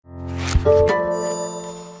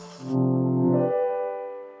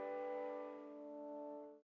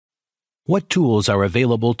What tools are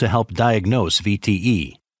available to help diagnose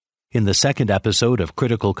VTE? In the second episode of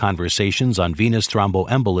Critical Conversations on Venous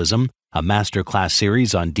Thromboembolism, a masterclass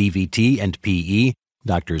series on DVT and PE,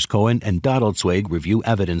 Drs. Cohen and Doddleswig review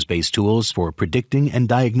evidence-based tools for predicting and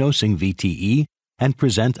diagnosing VTE and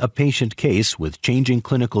present a patient case with changing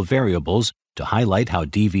clinical variables to highlight how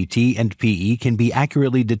DVT and PE can be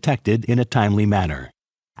accurately detected in a timely manner.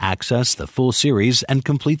 Access the full series and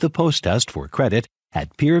complete the post-test for credit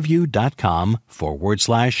at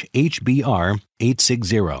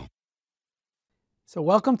peerview.com/HBR860. So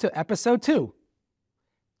welcome to episode 2,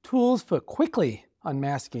 Tools for Quickly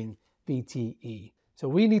Unmasking VTE. So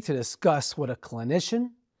we need to discuss what a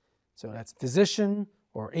clinician, so that's physician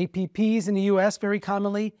or APPs in the US very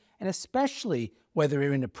commonly, and especially whether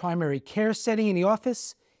you're in the primary care setting in the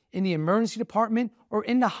office, in the emergency department, or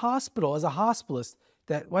in the hospital as a hospitalist,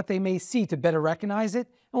 that what they may see to better recognize it.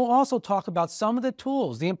 And we'll also talk about some of the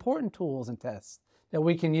tools, the important tools and tests that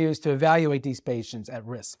we can use to evaluate these patients at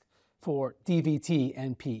risk for DVT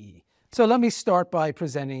and PE. So let me start by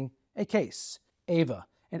presenting a case, Ava.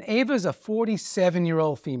 And Ava is a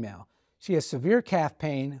 47-year-old female. She has severe calf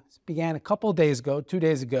pain, began a couple of days ago, 2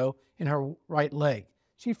 days ago, in her right leg.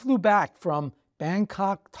 She flew back from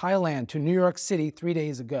Bangkok, Thailand to New York City 3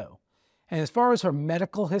 days ago. And as far as her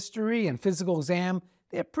medical history and physical exam,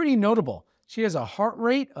 they're pretty notable. She has a heart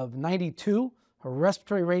rate of 92, her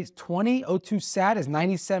respiratory rate is 20, O2 sat is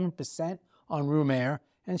 97% on room air,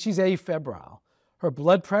 and she's afebrile. Her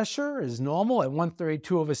blood pressure is normal at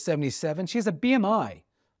 132/77. She has a BMI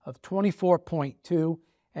of 24.2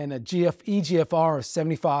 and a eGFR of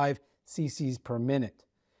 75 cc's per minute.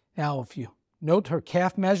 Now, if you note her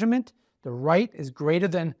calf measurement, the right is greater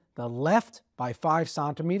than the left by 5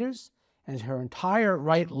 centimeters, and her entire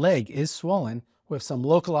right leg is swollen with some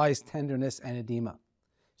localized tenderness and edema.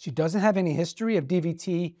 She doesn't have any history of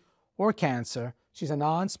DVT or cancer. She's a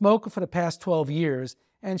non-smoker for the past 12 years,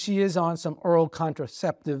 and she is on some oral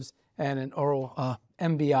contraceptives and an oral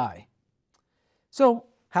MBI. So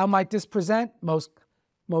how might this present? Most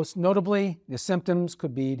notably, the symptoms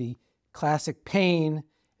could be the classic pain,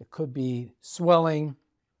 it could be swelling,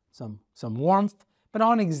 some warmth, but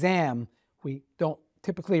on exam, we don't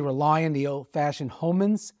typically rely on the old-fashioned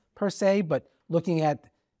Homans per se, but looking at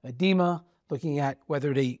edema, looking at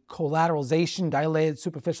whether the collateralization, dilated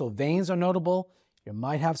superficial veins are notable, you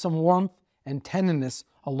might have some warmth, and tenderness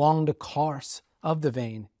along the course of the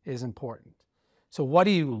vein is important. So what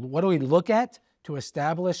do we look at to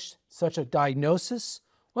establish such a diagnosis?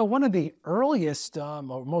 Well, one of the earliest or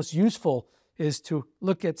most useful is to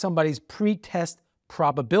look at somebody's pre-test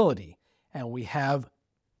probability. And we have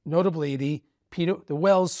notably the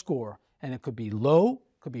Wells score, and it could be low,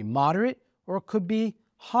 could be moderate, or it could be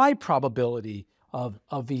high probability of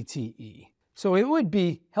VTE. So it would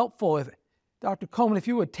be helpful if, Dr. Coleman, if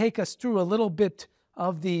you would take us through a little bit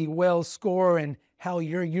of the Wells score and how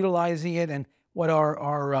you're utilizing it and what our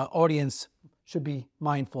audience should be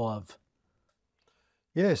mindful of.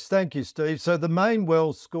 Yes, thank you, Steve. So the main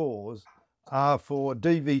Wells scores are for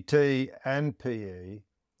DVT and PE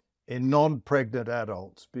in non-pregnant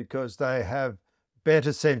adults because they have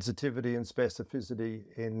better sensitivity and specificity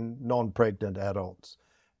in non-pregnant adults.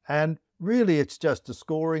 And really it's just a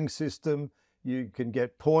scoring system. You can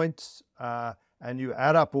get points and you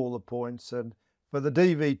add up all the points. And for the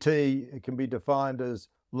DVT, it can be defined as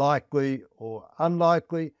likely or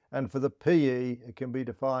unlikely. And for the PE, it can be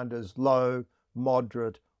defined as low,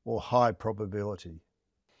 moderate, or high probability.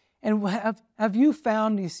 And have you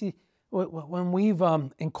found, you see, when we've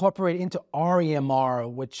incorporated into REMR,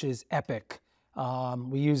 which is EPIC,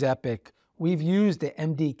 we use EPIC, we've used the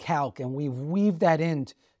MD Calc, and we've weaved that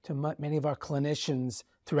into many of our clinicians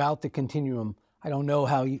throughout the continuum. I don't know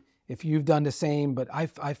if you've done the same, but I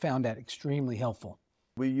found that extremely helpful.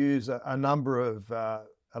 We use a number of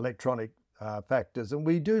electronic factors, and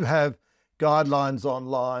we do have guidelines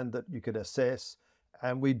online that you can assess,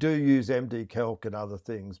 and we do use MD Calc and other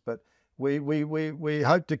things, but we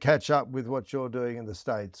hope to catch up with what you're doing in the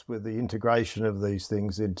States with the integration of these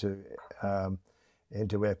things into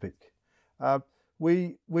EPIC.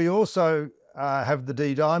 We also have the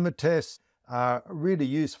D-dimer tests, are really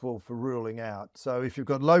useful for ruling out. So if you've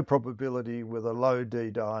got low probability with a low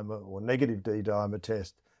D-dimer or negative D-dimer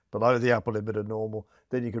test below the upper limit of normal,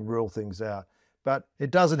 then you can rule things out. But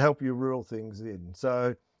it doesn't help you rule things in.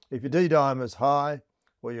 So if your D-dimer is high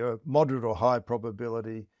or you're moderate or high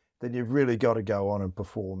probability, then you've really got to go on and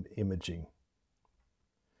perform imaging.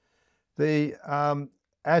 The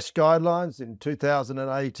ASH guidelines in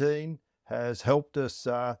 2018 has helped us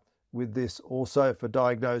with this also for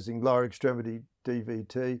diagnosing lower extremity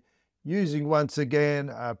DVT. using once again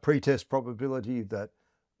a pretest probability that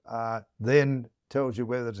then tells you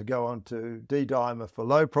whether to go on to D-dimer for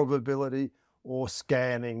low probability or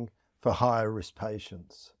scanning for higher risk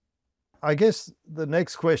patients. I guess the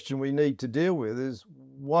next question we need to deal with is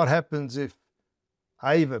what happens if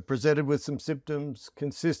Ava presented with some symptoms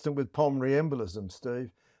consistent with pulmonary embolism,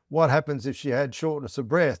 Steve? What happens if she had shortness of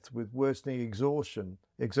breath with worsening exertion?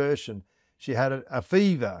 She had a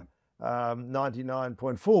fever,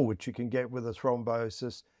 99.4, which you can get with a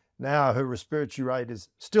thrombosis. Now her respiratory rate is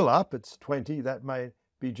still up, it's 20. That may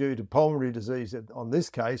be due to pulmonary disease on this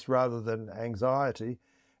case rather than anxiety.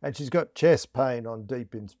 And she's got chest pain on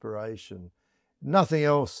deep inspiration. Nothing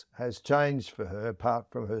else has changed for her apart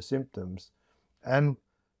from her symptoms. And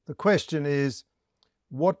the question is,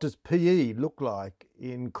 what does PE look like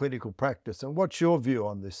in clinical practice? And what's your view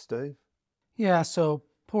on this, Steve? Yeah, so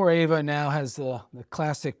poor Ava now has the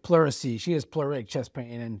classic pleurisy. She has pleuritic chest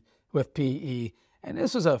pain and with PE. And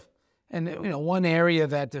this was one area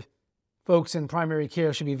that the folks in primary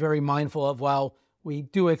care should be very mindful of while we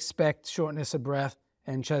do expect shortness of breath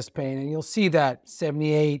and chest pain. And you'll see that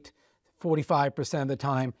 78, 45% of the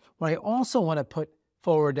time. What I also want to put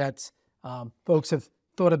forward that's folks have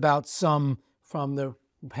thought about some from the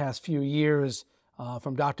past few years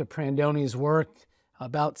from Dr. Prandoni's work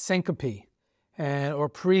about syncope or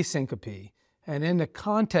pre-syncope. And in the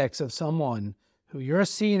context of someone who you're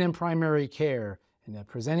seeing in primary care and they're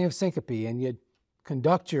presenting of syncope and you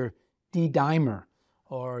conduct your D-dimer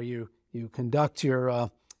or you conduct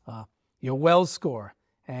your Wells score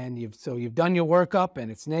and you've done your workup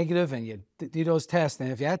and it's negative and you do those tests,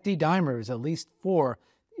 and if that D-dimer is at least 4,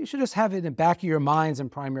 you should just have it in the back of your minds in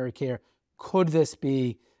primary care. Could this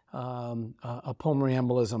be a pulmonary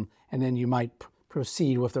embolism? And then you might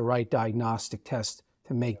proceed with the right diagnostic test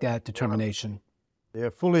to make that determination. Yeah,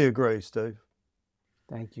 fully agree, Steve.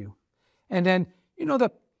 Thank you. And then,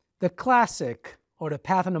 the classic or the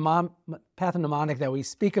pathognomonic that we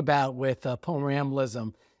speak about with pulmonary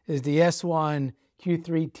embolism is the S1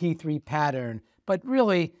 Q3 T3 pattern. But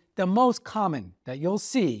really, the most common that you'll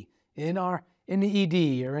see in the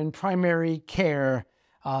ED or in primary care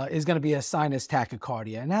is going to be a sinus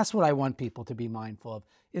tachycardia. And that's what I want people to be mindful of.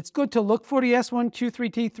 It's good to look for the S1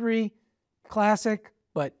 Q3 T3 classic,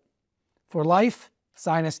 but for life,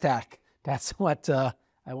 sinus tach. That's what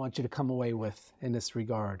I want you to come away with in this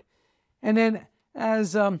regard. And then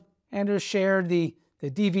as Anders shared, the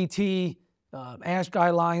DVT ASH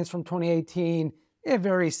guidelines from 2018, they're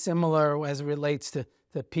very similar as it relates to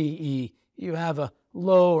PE. You have a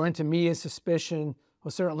low or intermediate suspicion,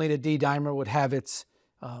 well, certainly the D-dimer would have its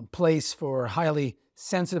place for highly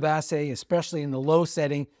sensitive assay, especially in the low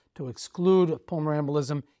setting to exclude pulmonary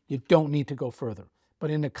embolism. You don't need to go further.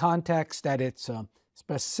 But in the context that it's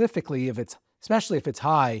especially if it's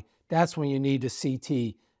high, that's when you need a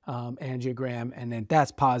CT angiogram, and then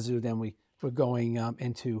that's positive, then we're going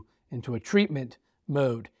into a treatment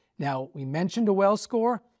mode. Now, we mentioned a Wells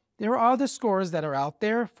score. There are other scores that are out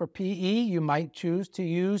there for PE. You might choose to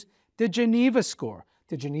use the Geneva score.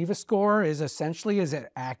 The Geneva score is essentially as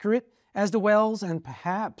accurate as the Wells, and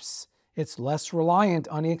perhaps it's less reliant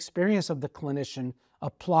on the experience of the clinician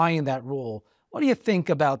applying that rule. What do you think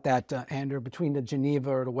about that, Andrew, between the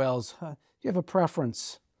Geneva or the Wells? Do you have a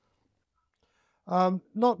preference?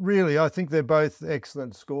 Not really. I think they're both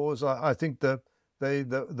excellent scores. I think the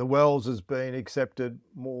Wells has been accepted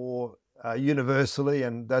more universally,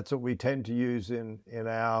 and that's what we tend to use in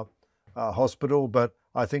our hospital, but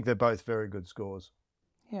I think they're both very good scores.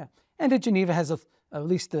 Yeah, and the Geneva has at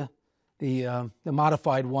least the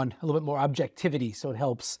modified one, a little bit more objectivity, so it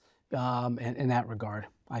helps in that regard,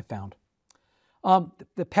 I found.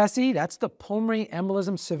 The PESI, that's the Pulmonary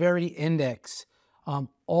Embolism Severity Index.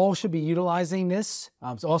 All should be utilizing this.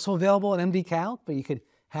 It's also available at MD-Cal, but you could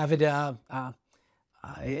have it,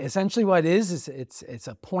 essentially what it is it's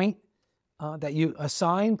a point that you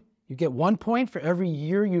assign. You get 1 point for every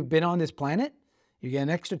year you've been on this planet. You get an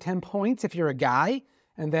extra 10 points if you're a guy,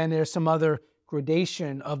 and then there's some other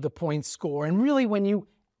gradation of the point score. And really, when you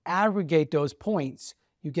aggregate those points,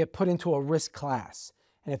 you get put into a risk class.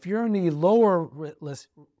 And if you're in the lower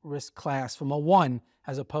risk class from a 1,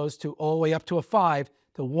 as opposed to all the way up to a 5,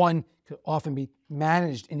 the 1 could often be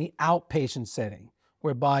managed in the outpatient setting,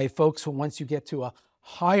 whereby folks, once you get to a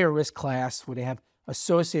higher risk class where they have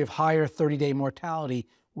associated higher 30-day mortality,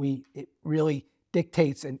 it really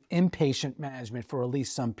dictates an inpatient management for at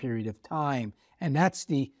least some period of time. And that's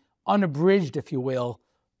the unabridged, if you will,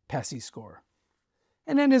 PESI score.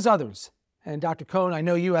 And then there's others. And Dr. Cohn, I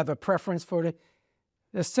know you have a preference for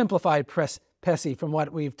the simplified PESI from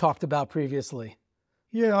what we've talked about previously.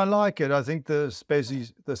 Yeah, I like it. I think the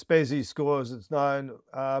SPESI score, as it's known,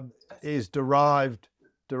 is derived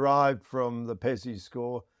from the PESI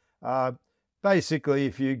score. Uh, Basically,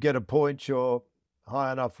 if you get a point, you're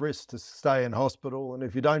high enough risk to stay in hospital, and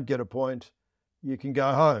if you don't get a point, you can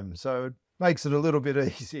go home. So it makes it a little bit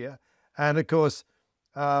easier. And of course,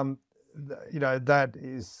 that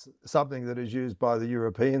is something that is used by the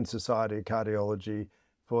European Society of Cardiology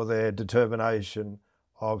for their determination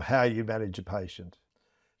of how you manage a patient.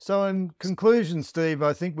 So in conclusion, Steve,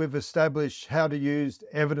 I think we've established how to use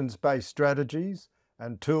evidence-based strategies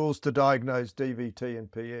and tools to diagnose DVT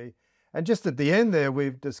and PE. And just at the end there,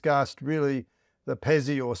 we've discussed really the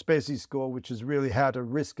PESI or SPESI score, which is really how to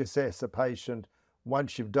risk assess a patient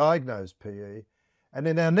once you've diagnosed PE. And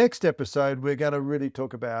in our next episode, we're going to really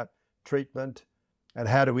talk about treatment and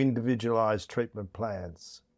how to individualize treatment plans.